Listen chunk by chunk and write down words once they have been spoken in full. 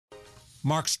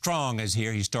Mark Strong is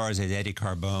here. He stars as Eddie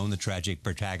Carbone, the tragic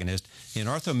protagonist, in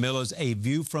Arthur Miller's A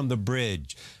View from the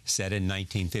Bridge. Set in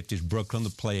 1950s Brooklyn, the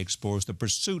play explores the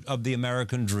pursuit of the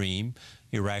American dream,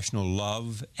 irrational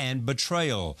love, and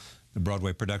betrayal. The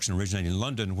Broadway production originated in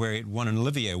London, where it won an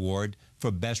Olivier Award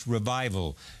for Best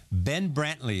Revival. Ben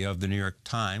Brantley of the New York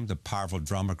Times, the powerful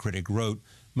drama critic, wrote,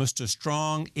 "Mr.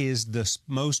 Strong is the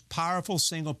most powerful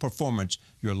single performance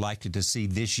you're likely to see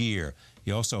this year."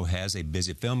 He also has a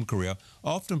busy film career,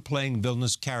 often playing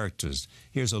villainous characters.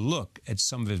 Here's a look at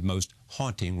some of his most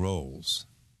haunting roles.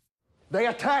 They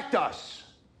attacked us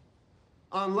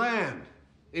on land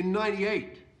in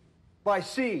 '98, by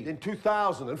sea in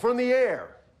 2000, and from the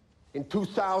air in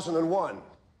 2001.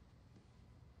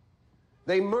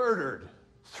 They murdered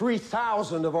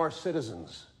 3,000 of our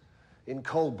citizens in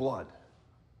cold blood.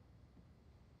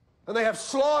 And they have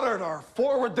slaughtered our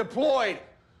forward deployed.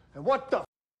 And what the f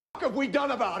have we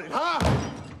done about it, huh?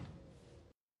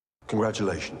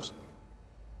 Congratulations.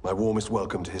 My warmest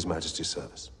welcome to His Majesty's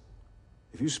service.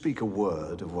 If you speak a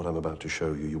word of what I'm about to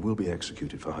show you, you will be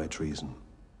executed for high treason.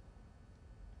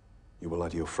 You will lie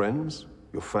to your friends,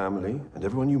 your family, and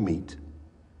everyone you meet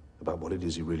about what it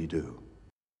is you really do.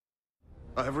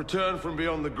 I have returned from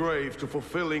beyond the grave to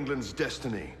fulfill England's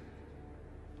destiny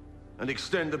and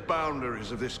extend the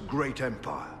boundaries of this great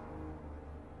empire.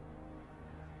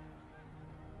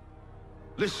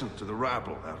 Listen to the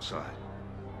rabble outside.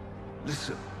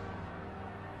 Listen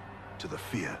to the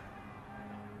fear.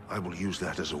 I will use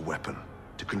that as a weapon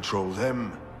to control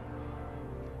them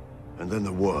and then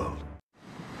the world.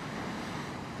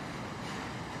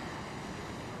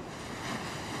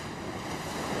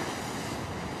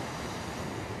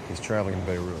 He's traveling in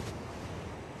Beirut.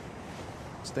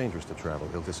 It's dangerous to travel.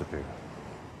 He'll disappear.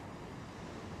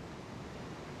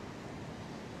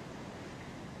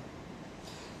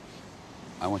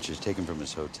 I want you to take him from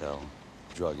his hotel,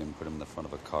 drug him, put him in the front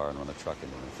of a car, and run a truck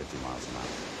into him at 50 miles an hour.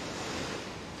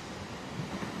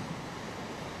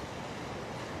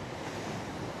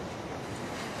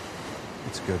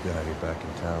 It's good to have you back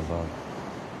in town, Bob.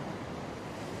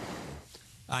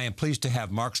 I am pleased to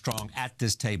have Mark Strong at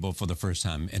this table for the first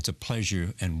time. It's a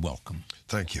pleasure and welcome.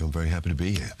 Thank you. I'm very happy to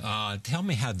be here. Tell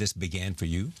me how this began for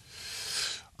you.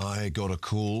 I got a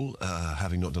call,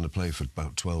 having not done a play for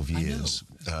about 12 years.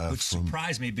 Which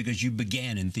surprised me because you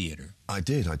began in theatre. I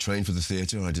did. I trained for the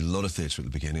theatre. I did a lot of theatre at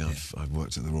the beginning. Yeah. I've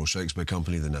worked at the Royal Shakespeare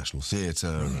Company, the National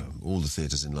Theatre, all the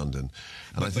theatres in London.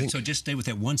 And So just stay with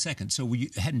that 1 second. So you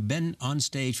hadn't been on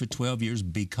stage for 12 years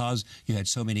because you had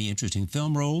so many interesting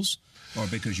film roles, or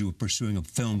because you were pursuing a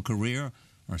film career,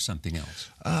 or something else?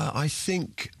 I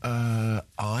think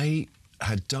I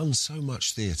had done so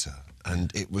much theatre,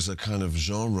 and it was a kind of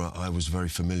genre I was very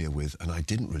familiar with, and I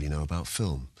didn't really know about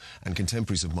film. And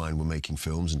contemporaries of mine were making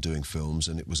films and doing films,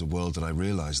 and it was a world that I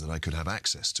realised that I could have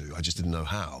access to. I just didn't know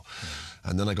how.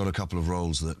 And then I got a couple of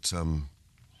roles that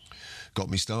got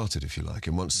me started, if you like.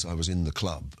 And once I was in the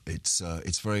club, it's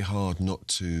very hard not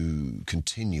to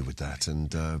continue with that. And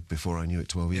before I knew it,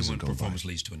 12 years ago. One performance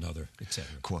leads to another,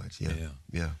 etc. Quite,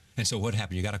 yeah. And so what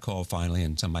happened? You got a call finally,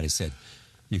 and somebody said,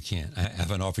 "You can't. I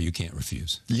have an offer you can't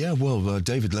refuse." Yeah, well,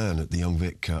 David Learn at the Young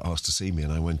Vic asked to see me,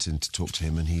 and I went in to talk to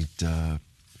him, and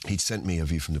he'd sent me A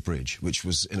View from the Bridge, which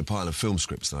was in a pile of film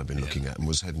scripts that I'd been looking at, and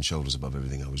was head and shoulders above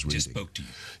everything I was reading. Just spoke to you?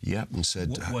 Yeah, and said...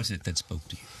 What was it that spoke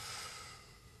to you?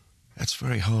 That's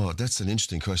very hard. That's an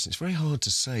interesting question. It's very hard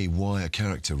to say why a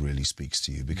character really speaks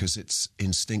to you, because it's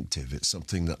instinctive. It's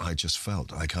something that I just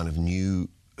felt. I kind of knew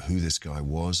who this guy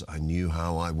was. I knew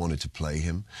how I wanted to play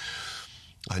him.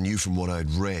 I knew from what I'd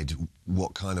read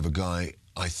what kind of a guy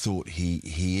I thought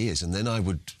he is. And then I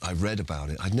read about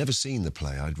it. I'd never seen the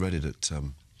play. I'd read it at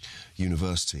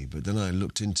university, but then I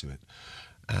looked into it.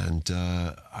 And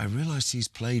I realised he's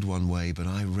played one way, but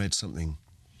I read something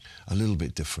a little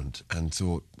bit different and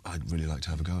thought I'd really like to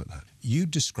have a go at that. You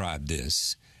described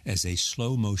this as a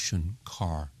slow-motion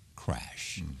car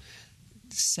crash.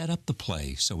 Set up the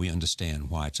play so we understand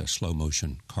why it's a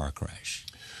slow-motion car crash.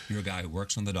 You're a guy who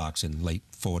works on the docks in late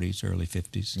 40s, early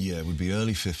 50s? Yeah, it would be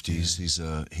early 50s.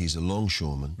 Yeah. He's a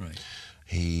longshoreman. Right.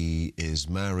 He is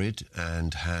married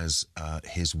and has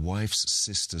his wife's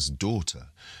sister's daughter,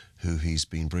 who he's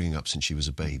been bringing up since she was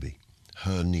a baby,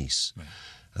 her niece. Right.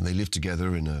 And they live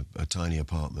together in a tiny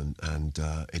apartment, and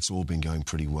it's all been going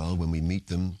pretty well. When we meet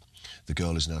them, the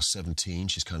girl is now 17.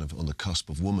 She's kind of on the cusp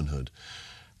of womanhood.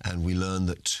 And we learn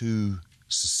that 2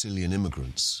 Sicilian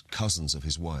immigrants, cousins of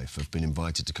his wife, have been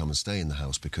invited to come and stay in the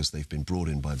house because they've been brought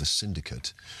in by the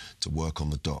syndicate to work on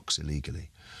the docks illegally.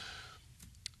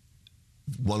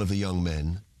 One of the young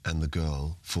men and the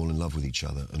girl fall in love with each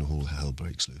other, and all hell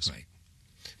breaks loose. Right.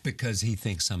 Because he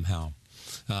thinks somehow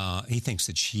He thinks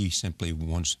that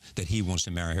he wants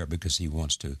to marry her because he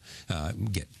wants to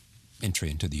get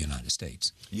entry into the United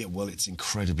States. Yeah, well, it's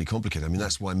incredibly complicated. I mean,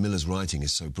 that's why Miller's writing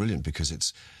is so brilliant,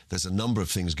 because there's a number of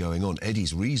things going on.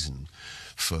 Eddie's reason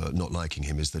for not liking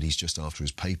him is that he's just after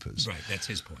his papers. Right, that's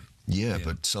his point. Yeah,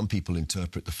 but some people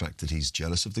interpret the fact that he's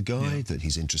jealous of the guy, that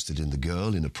he's interested in the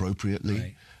girl inappropriately.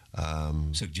 Right.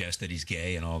 Suggest that he's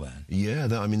gay and all that. Yeah,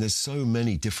 I mean, there's so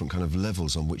many different kind of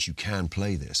levels on which you can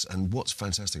play this. And what's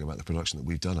fantastic about the production that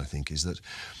we've done, I think, is that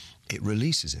it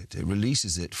releases it. It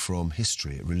releases it from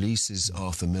history. It releases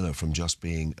Arthur Miller from just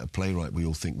being a playwright we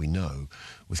all think we know,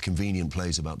 with convenient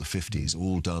plays about the 50s,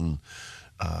 all done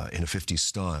in a 50s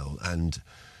style. And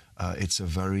it's a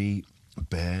very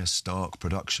bare, stark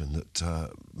production that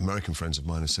American friends of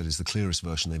mine have said is the clearest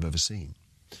version they've ever seen.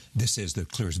 This is the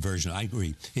clearest version. I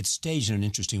agree. It's staged in an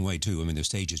interesting way, too. I mean, the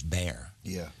stage is bare.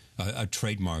 Yeah. A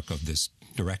trademark of this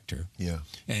director. Yeah.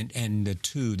 And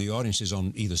the audience is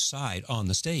on either side on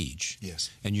the stage. Yes.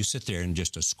 And you sit there in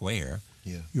just a square.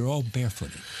 Yeah. You're all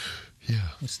barefooted. Yeah.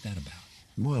 What's that about?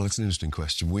 Well, it's an interesting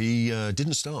question. We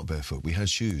didn't start barefoot. We had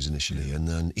shoes initially, and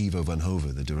then Ivo van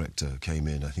Hove, the director, came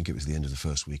in, I think it was the end of the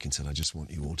first week, and said, I just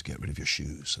want you all to get rid of your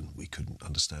shoes. And we couldn't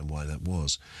understand why that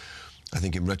was. I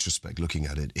think in retrospect, looking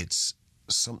at it, it's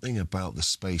something about the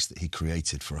space that he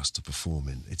created for us to perform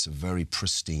in. It's a very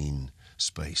pristine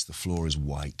space. The floor is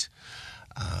white.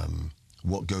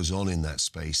 What goes on in that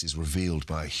space is revealed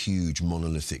by a huge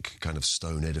monolithic kind of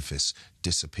stone edifice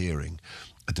disappearing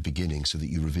at the beginning, so that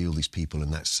you reveal these people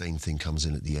and that same thing comes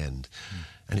in at the end.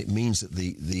 And it means that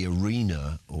the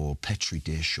arena or petri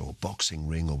dish or boxing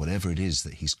ring or whatever it is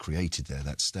that he's created there,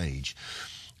 that stage,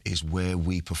 is where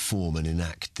we perform and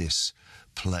enact this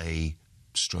play,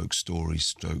 stroke story,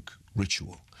 stroke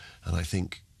ritual. And I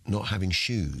think not having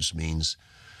shoes means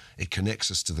it connects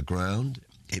us to the ground,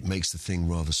 it makes the thing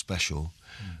rather special,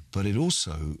 but it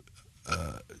also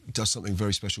does something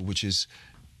very special, which is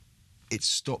it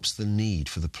stops the need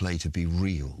for the play to be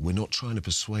real. We're not trying to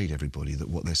persuade everybody that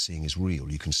what they're seeing is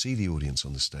real. You can see the audience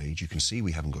on the stage, you can see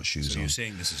we haven't got shoes on. So you're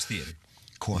saying this is theatre?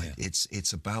 Quite. Yeah.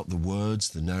 It's about the words,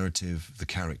 the narrative, the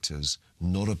characters,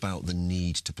 not about the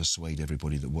need to persuade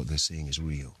everybody that what they're seeing is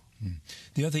real.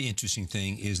 The other interesting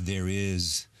thing is there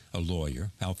is a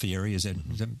lawyer, Alfieri,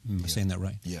 am I saying that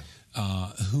right? Yeah.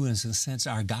 Who is, in a sense,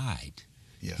 our guide.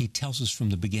 Yeah. He tells us from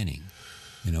the beginning,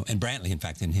 and Brantley, in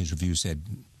fact, in his review said,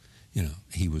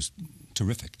 he was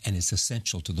terrific, and it's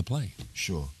essential to the play.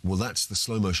 Sure. Well, that's the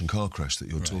slow-motion car crash that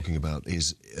you're talking about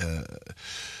is...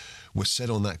 we're set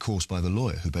on that course by the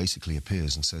lawyer, who basically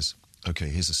appears and says, OK,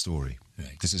 here's a story.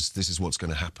 Right. This is what's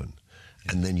going to happen.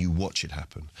 Yeah. And then you watch it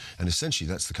happen. And essentially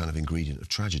that's the kind of ingredient of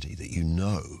tragedy, that you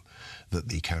know that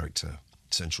the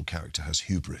central character has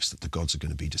hubris, that the gods are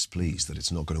going to be displeased, that it's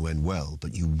not going to end well,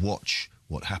 but you watch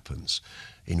what happens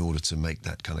in order to make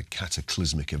that kind of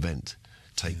cataclysmic event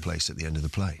take place at the end of the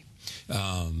play.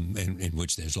 In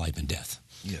which there's life and death.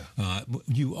 Yeah.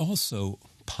 You also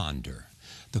ponder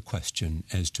the question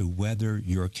as to whether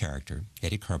your character,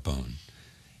 Eddie Carbone,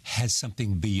 has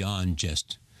something beyond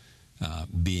just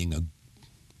being a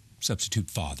substitute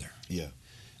father. Yeah.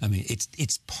 I mean,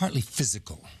 it's partly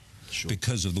physical. Sure.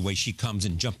 Because of the way she comes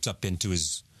and jumps up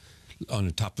on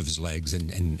the top of his legs,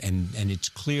 and it's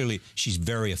clearly she's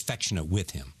very affectionate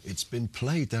with him. It's been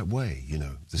played that way,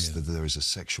 that there is a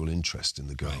sexual interest in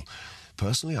the girl. Right.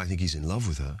 Personally, I think he's in love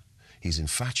with her. He's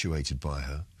infatuated by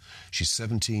her. She's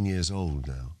 17 years old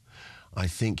now. I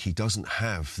think he doesn't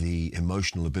have the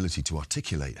emotional ability to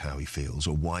articulate how he feels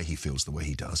or why he feels the way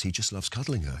he does. He just loves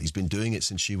cuddling her. He's been doing it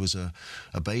since she was a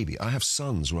baby. I have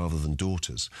sons rather than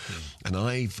daughters. Yeah. And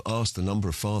I've asked a number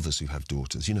of fathers who have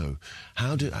daughters,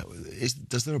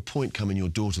 does there a point come in your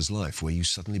daughter's life where you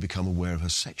suddenly become aware of her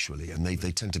sexually? And they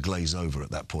tend to glaze over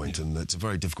at that point, and it's a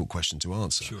very difficult question to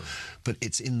answer. Sure. But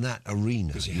it's in that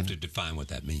arena. Because you have to define what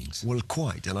that means. Well,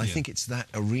 quite. And I think it's that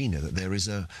arena, that there is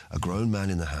a grown man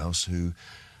in the house who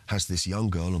has this young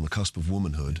girl on the cusp of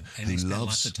womanhood and who loves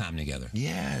lots of time together.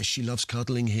 Yeah, she loves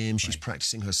cuddling him. She's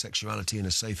practicing her sexuality in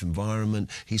a safe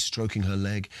environment. He's stroking her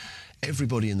leg.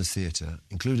 Everybody in the theatre,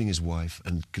 including his wife,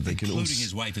 and they can including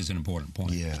his wife is an important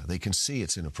point. Yeah, they can see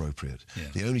it's inappropriate. Yeah.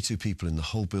 The only two people in the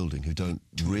whole building who don't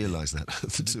realise that are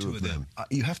the two of them.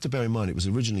 You have to bear in mind it was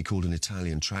originally called an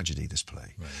Italian tragedy, this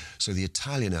play. Right. So the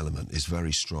Italian element is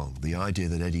very strong. The idea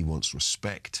that Eddie wants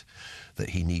respect,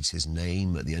 that he needs his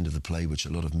name at the end of the play, which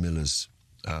a lot of Miller's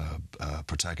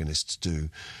protagonists do.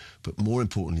 But more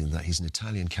importantly than that, he's an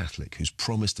Italian Catholic who's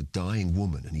promised a dying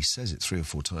woman, and he says it 3 or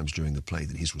 4 times during the play,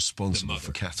 that he's responsible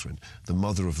for Catherine, the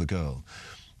mother of the girl,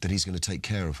 that he's going to take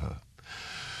care of her.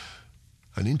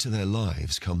 And into their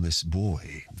lives come this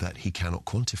boy that he cannot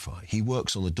quantify. He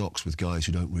works on the docks with guys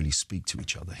who don't really speak to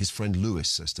each other. His friend Lewis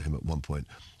says to him at one point,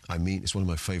 I mean, it's one of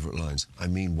my favourite lines, I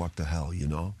mean, what the hell, you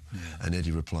know? Yeah. And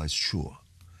Eddie replies, sure.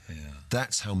 Yeah.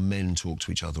 That's how men talk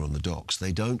to each other on the docks.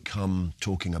 They don't come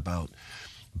talking about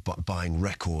buying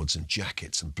records and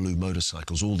jackets and blue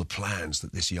motorcycles, all the plans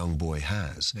that this young boy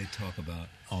has. They talk about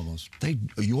almost...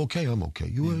 Are you okay? I'm okay.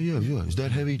 Yeah. Is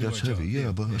that heavy? That's heavy.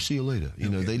 Yeah, but I'll see you later. You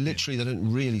know, they literally, they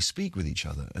don't really speak with each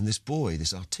other. And this boy,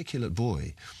 this articulate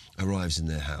boy, arrives in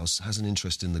their house, has an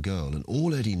interest in the girl, and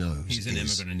all Eddie knows He's an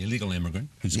immigrant, an illegal immigrant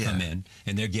who's come in,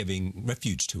 and they're giving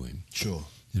refuge to him. Sure.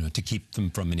 You know, to keep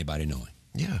them from anybody knowing.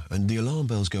 Yeah, and the alarm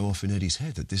bells go off in Eddie's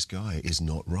head that this guy is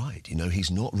not right. You know,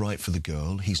 he's not right for the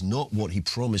girl. He's not what he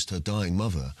promised her dying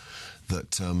mother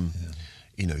that,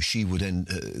 you know, she would end,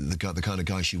 the kind of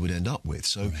guy she would end up with.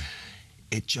 So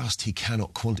he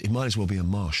cannot it might as well be a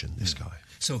Martian, this guy.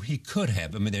 So he could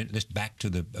have, I mean, just back to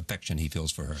the affection he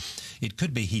feels for her. It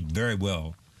could be he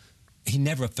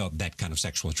never felt that kind of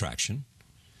sexual attraction.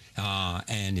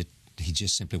 He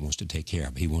just simply wants to take care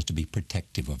of her. He wants to be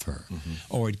protective of her. Mm-hmm.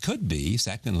 Or it could be,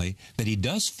 secondly, that he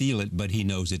does feel it, but he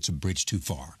knows it's a bridge too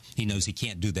far. He knows he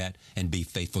can't do that and be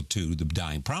faithful to the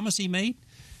dying promise he made.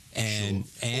 Or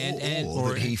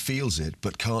that he feels it,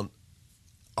 but can't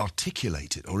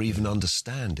articulate it or even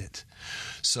understand it.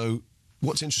 So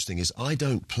what's interesting is I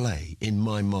don't play in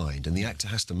my mind, and the actor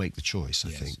has to make the choice, I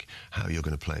think, how you're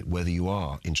going to play it, whether you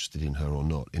are interested in her or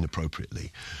not,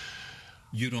 inappropriately.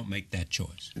 You don't make that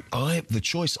choice. The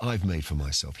choice I've made for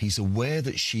myself. He's aware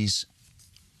that she's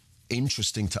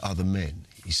interesting to other men.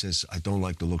 He says, I don't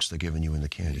like the looks they're giving you in the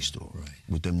candy store. Right.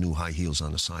 With them new high heels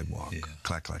on the sidewalk. Yeah.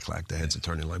 Clack, clack, clack. Their heads are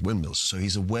turning like windmills. So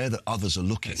he's aware that others are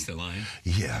looking. That's the line?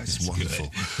 Yeah, it's wonderful.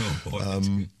 Oh,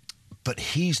 boy, but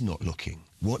he's not looking.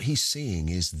 What he's seeing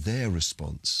is their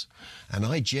response. And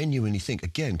I genuinely think,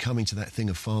 again, coming to that thing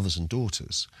of fathers and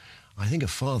daughters, I think a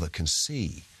father can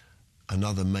see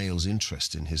another male's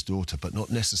interest in his daughter, but not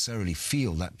necessarily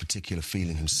feel that particular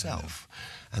feeling himself.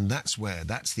 And that's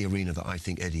the arena that I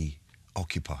think Eddie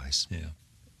occupies. Yeah.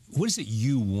 What is it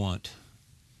you want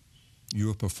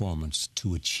your performance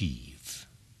to achieve?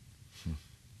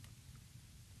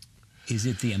 Is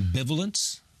it the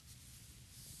ambivalence?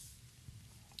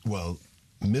 Well,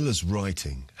 Miller's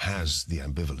writing has the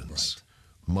ambivalence.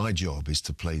 Right. My job is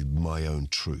to play my own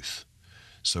truth.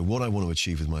 So what I want to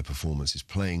achieve with my performance is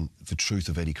playing the truth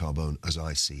of Eddie Carbone as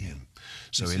I see him.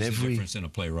 So this is the difference in a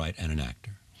playwright and an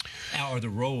actor. Or the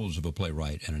roles of a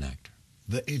playwright and an actor.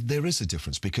 There is a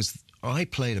difference, because I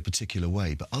play it a particular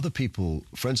way, but other people,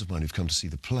 friends of mine who've come to see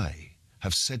the play,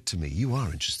 have said to me, you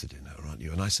are interested in her, aren't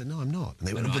you? And I said, no, I'm not. And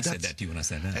they went, I said that to you when I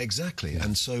said that. Exactly. Yeah.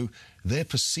 And so they're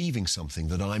perceiving something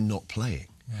that I'm not playing.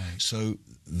 Right. So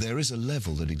there is a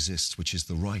level that exists, which is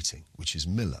the writing, which is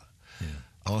Miller. Yeah.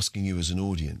 Asking you as an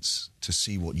audience to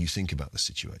see what you think about the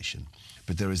situation.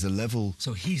 But there is a level...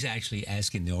 So he's actually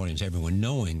asking the audience, everyone,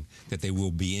 knowing that they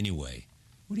will be anyway.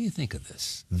 What do you think of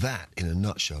this? That, in a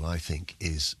nutshell, I think,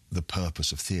 is the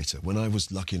purpose of theatre. When I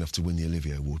was lucky enough to win the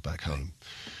Olivier Award back home,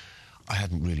 I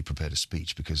hadn't really prepared a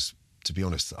speech because, to be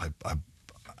honest,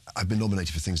 I've been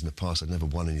nominated for things in the past. I'd never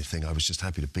won anything. I was just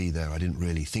happy to be there. I didn't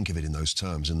really think of it in those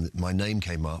terms. And my name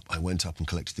came up. I went up and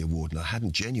collected the award, and I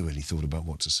hadn't genuinely thought about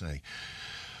what to say.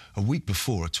 A week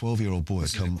before, a 12-year-old boy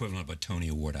had come... This is the equivalent of a Tony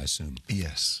Award, I assume.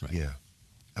 Yes, right. Yeah.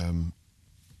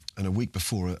 And a week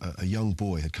before, a young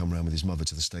boy had come round with his mother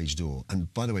to the stage door.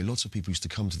 And, by the way, lots of people used to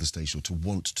come to the stage door to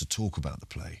want to talk about the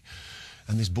play.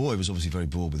 And this boy was obviously very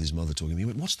bored with his mother talking. He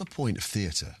went, what's the point of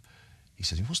theatre? He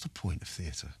said, what's the point of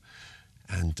theatre?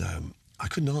 And I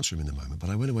couldn't answer him in the moment, but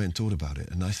I went away and thought about it.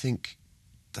 And I think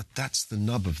that's the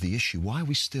nub of the issue. Why are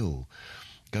we still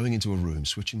going into a room,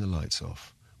 switching the lights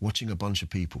off, watching a bunch of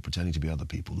people pretending to be other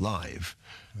people live,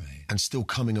 right, and still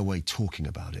coming away talking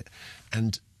about it?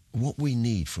 And what we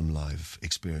need from live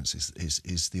experiences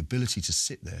is the ability to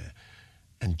sit there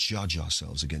and judge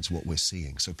ourselves against what we're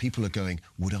seeing. So people are going,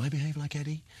 would I behave like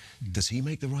Eddie? Does he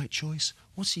make the right choice?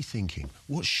 What's he thinking?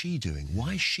 What's she doing?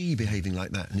 Why is she behaving like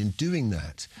that? And in doing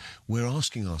that, we're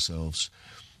asking ourselves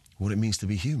what it means to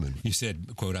be human. You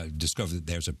said, quote, I discovered that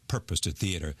there's a purpose to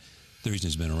theatre. The reason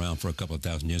it's been around for a couple of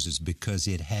thousand years is because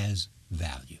it has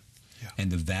value. Yeah. And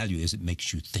the value is it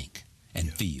makes you think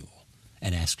and feel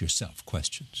and ask yourself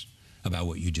questions about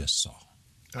what you just saw.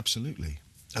 Absolutely.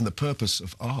 And the purpose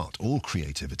of art, all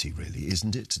creativity really,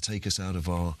 isn't it to take us out of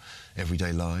our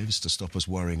everyday lives, to stop us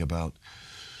worrying about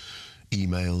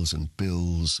emails and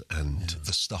bills and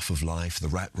the stuff of life, the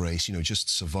rat race, just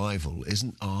survival?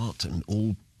 Isn't art and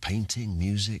all painting,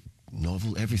 music,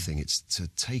 novel, everything. It's to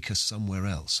take us somewhere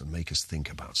else and make us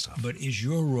think about stuff. But is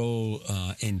your role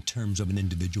in terms of an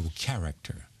individual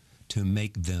character to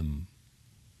make them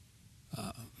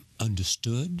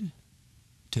understood,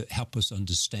 to help us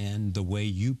understand the way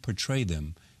you portray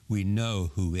them? We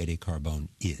know who Eddie Carbone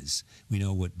is. We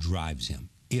know what drives him,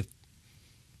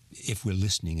 if we're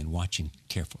listening and watching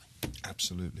carefully.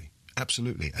 Absolutely.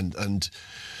 Absolutely. And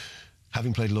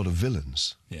having played a lot of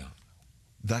villains,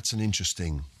 that's an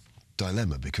interesting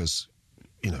dilemma because,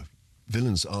 you know,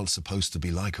 villains aren't supposed to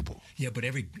be likable. Yeah, but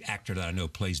every actor that I know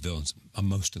plays villains.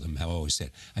 Most of them have always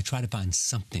said, I try to find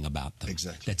something about them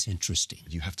that's interesting.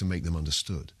 You have to make them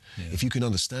understood. Yeah. If you can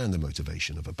understand the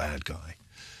motivation of a bad guy,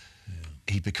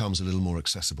 he becomes a little more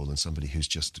accessible than somebody who's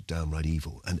just downright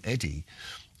evil. And Eddie,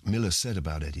 Miller said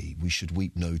about Eddie, we should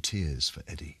weep no tears for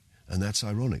Eddie. And that's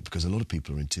ironic because a lot of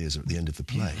people are in tears at the end of the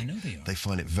play. Yeah, I know they are. They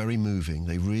find it very moving.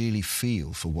 They really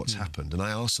feel for what's happened. And I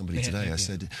asked somebody today, I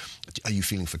said, are you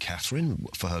feeling for Catherine,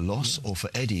 for her loss, or for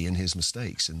Eddie and his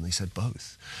mistakes? And they said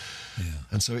both. Yeah.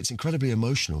 And so it's incredibly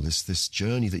emotional, this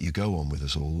journey that you go on with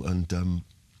us all. And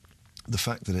the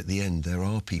fact that at the end there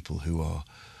are people who are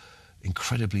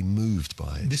incredibly moved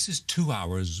by it. This is 2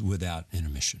 hours without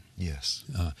intermission. Yes.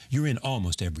 You're in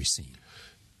almost every scene.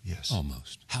 Yes.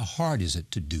 Almost. How hard is it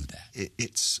to do that?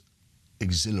 It's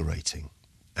exhilarating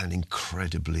and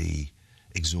incredibly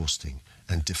exhausting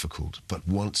and difficult. But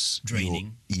once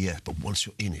draining. But once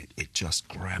you're in it, it just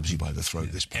grabs you by the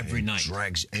throat. This play every night.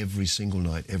 Drags every single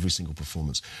night, every single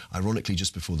performance. Ironically,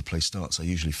 just before the play starts, I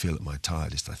usually feel at my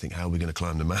tiredest. I think, how are we going to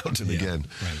climb the mountain again?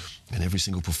 Right. And every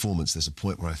single performance, there's a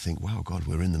point where I think, wow, God,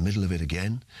 we're in the middle of it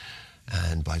again.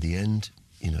 And by the end,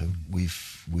 you know,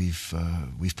 we've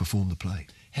performed the play.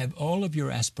 Have all of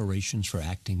your aspirations for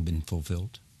acting been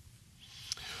fulfilled?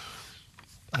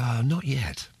 Not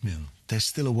yet. Yeah. There's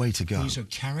still a way to go. These are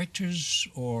characters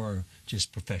or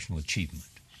just professional achievement?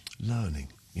 Learning,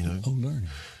 you know. Oh, learning.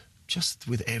 Just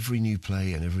with every new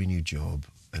play and every new job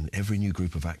and every new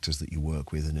group of actors that you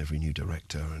work with and every new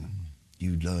director, and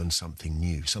you learn something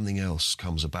new. Something else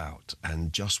comes about.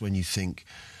 And just when you think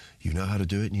you know how to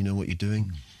do it and you know what you're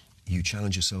doing, you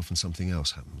challenge yourself and something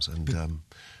else happens. And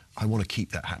I want to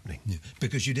keep that happening. Yeah.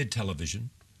 Because you did television.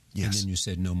 Yes. And then you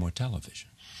said no more television.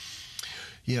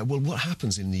 Yeah, well, what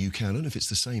happens in the UK, I don't know if it's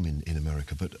the same in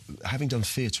America, but having done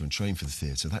theatre and trained for the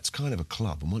theatre, that's kind of a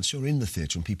club. And once you're in the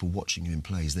theatre and people watching you in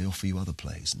plays, they offer you other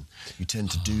plays, and you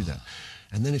tend to do that.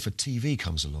 And then if a TV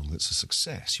comes along that's a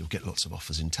success, you'll get lots of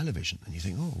offers in television, and you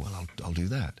think, oh, well, I'll do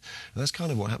that. And that's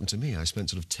kind of what happened to me. I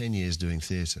spent sort of 10 years doing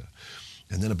theatre,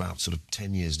 and then about sort of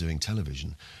 10 years doing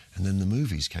television, and then the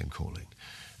movies came calling.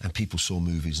 And people saw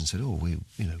movies and said, oh,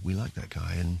 we like that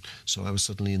guy. And so I was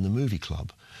suddenly in the movie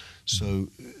club. So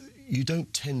you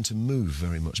don't tend to move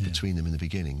very much between them in the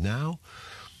beginning. Now,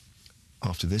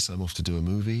 after this, I'm off to do a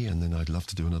movie, and then I'd love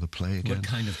to do another play again. What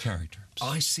kind of character?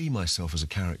 I see myself as a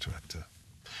character actor.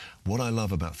 What I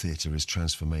love about theatre is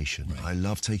transformation. Right. I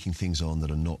love taking things on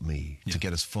that are not me, to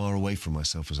get as far away from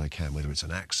myself as I can, whether it's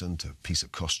an accent, a piece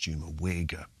of costume, a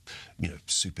wig,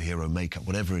 superhero makeup,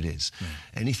 whatever it is. Right.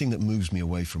 Anything that moves me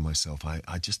away from myself,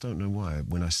 I just don't know why.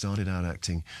 When I started out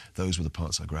acting, those were the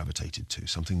parts I gravitated to,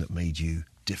 something that made you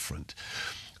different.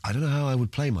 I don't know how I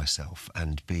would play myself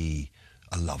and be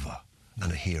a lover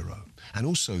and a hero. And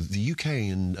also, the UK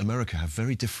and America have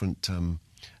very different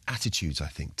attitudes, I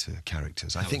think, to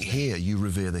characters. I think here you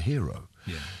revere the hero.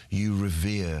 Yeah. You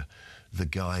revere the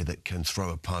guy that can throw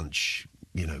a punch,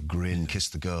 grin, kiss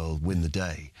the girl, win the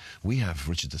day. We have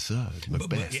Richard III,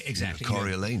 Macbeth, exactly.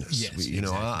 Coriolanus.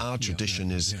 Yes, our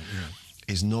tradition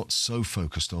is not so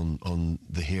focused on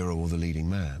the hero or the leading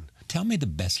man. Tell me the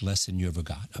best lesson you ever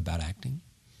got about acting.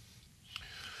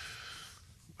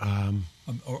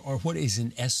 Or what is,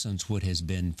 in essence, what has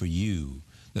been for you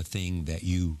the thing that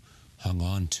you hung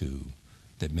on to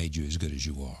that made you as good as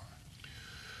you are?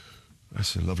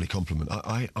 That's a lovely compliment.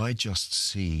 I just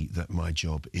see that my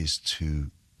job is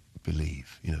to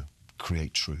believe,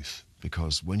 create truth.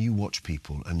 Because when you watch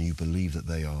people and you believe that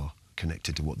they are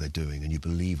connected to what they're doing and you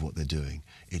believe what they're doing,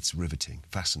 it's riveting,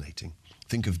 fascinating.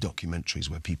 Think of documentaries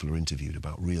where people are interviewed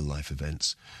about real-life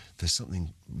events. There's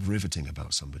something riveting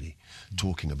about somebody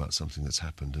talking about something that's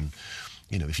happened. And,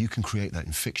 if you can create that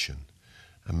in fiction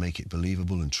and make it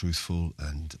believable and truthful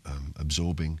and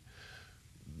absorbing,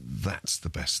 that's the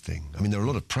best thing. I mean, there are a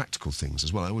lot of practical things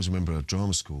as well. I always remember a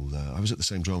drama school. I was at the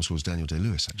same drama school as Daniel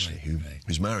Day-Lewis, actually,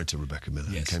 who's married to Rebecca Miller,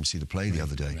 who came to see the play the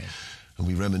other day. Right. And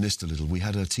we reminisced a little. We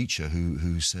had a teacher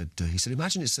who said,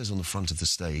 imagine it says on the front of the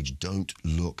stage, don't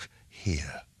look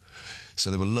here. So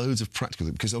there were loads of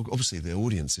practical, because obviously the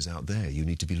audience is out there. You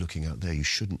need to be looking out there. You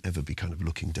shouldn't ever be kind of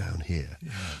looking down here.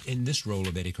 Yeah. In this role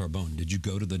of Eddie Carbone, did you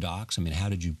go to the docks? I mean, how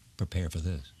did you prepare for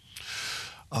this?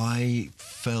 I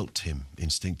felt him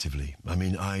instinctively. I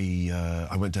mean,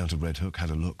 I went down to Red Hook, had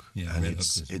a look, Yeah, and Red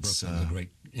it's Brooklyn's a great,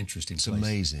 interesting it's place.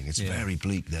 amazing. It's very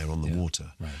bleak there on the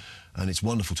water, right. And it's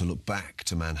wonderful to look back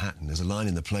to Manhattan. There's a line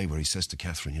in the play where he says to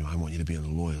Catherine, you know, I want you to be in a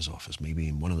lawyer's office, maybe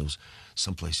in one of those,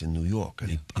 someplace in New York.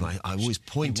 And, I always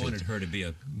pointed. He wanted her to be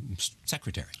a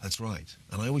secretary. That's right.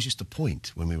 And I always used to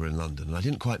point when we were in London, and I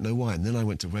didn't quite know why. And then I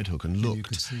went to Red Hook and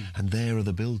looked, and there are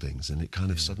the buildings, and it kind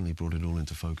of suddenly brought it all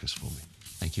into focus for me.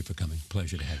 Thank you for coming.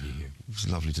 Pleasure to have you here. It was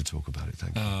lovely to talk about it.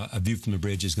 Thank you. A View from the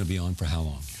Bridge is going to be on for how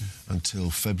long?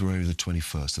 Until February the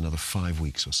 21st, another 5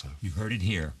 weeks or so. You heard it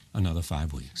here, another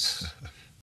 5 weeks.